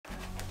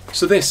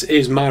So this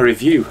is my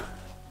review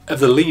of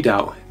the Lead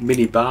Out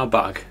mini bar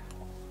bag.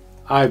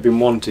 I've been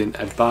wanting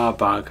a bar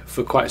bag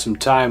for quite some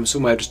time,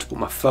 somewhere just to put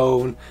my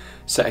phone,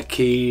 set of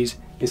keys,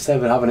 instead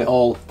of having it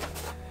all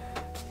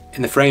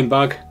in the frame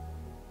bag.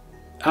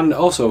 And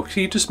also,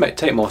 you just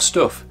take more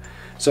stuff.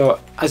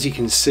 So as you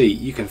can see,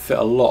 you can fit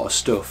a lot of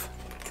stuff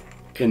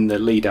in the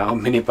Lead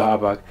Out mini bar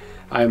bag.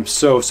 I am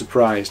so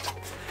surprised.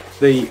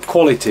 The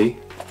quality,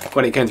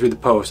 when it came through the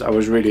post, I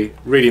was really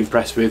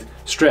impressed with.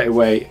 Straight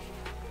away,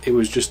 it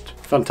was just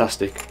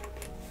fantastic.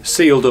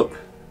 Sealed up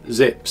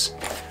zips.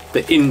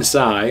 The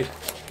inside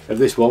of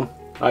this one,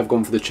 I've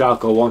gone for the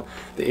charcoal one.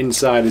 The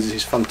inside is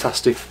this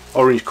fantastic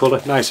orange colour,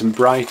 nice and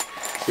bright.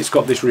 It's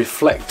got this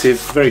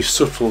reflective, very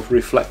subtle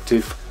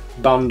reflective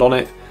band on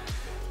it.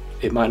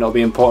 It might not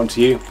be important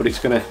to you, but it's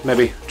going to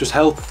maybe just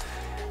help.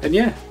 And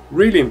yeah,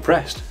 really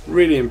impressed,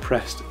 really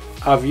impressed.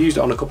 I've used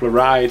it on a couple of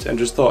rides and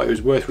just thought it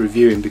was worth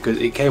reviewing because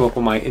it came up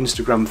on my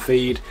Instagram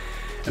feed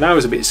and I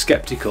was a bit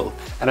skeptical,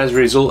 and as a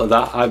result of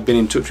that I've been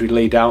in touch with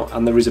Lead Out,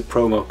 and there is a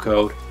promo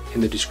code in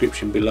the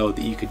description below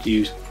that you could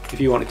use if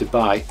you wanted to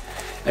buy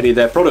any of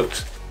their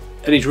products.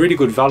 And it's really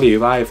good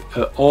value. I've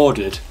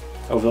ordered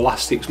over the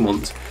last 6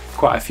 months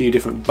quite a few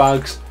different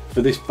bags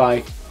for this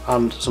bike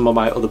and some of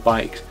my other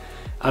bikes,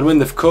 and when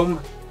they've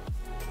come,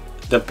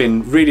 they've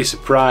been really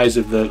surprised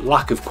of the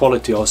lack of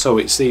quality, or so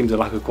it seems, the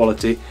lack of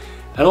quality,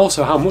 and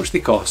also how much they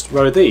cost.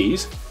 Whereas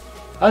these,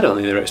 I don't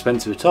think they're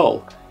expensive at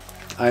all.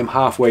 I am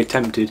halfway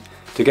tempted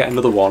to get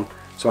another one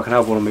so I can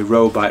have one on my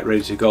road bike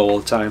ready to go all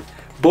the time.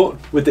 But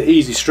with the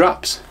easy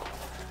straps,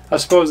 I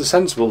suppose the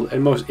sensible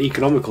and most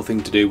economical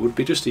thing to do would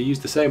be just to use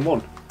the same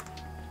one.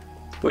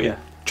 But yeah,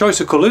 choice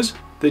of colours,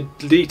 the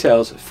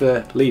details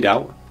for Lead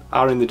Out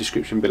are in the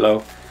description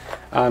below,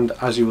 and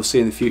as you will see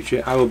in the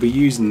future, I will be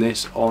using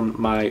this on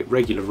my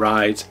regular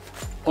rides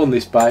on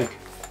this bike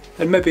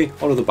and maybe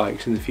on other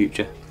bikes in the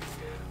future.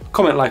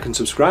 Comment, like and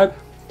subscribe,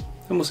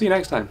 and we'll see you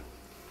next time.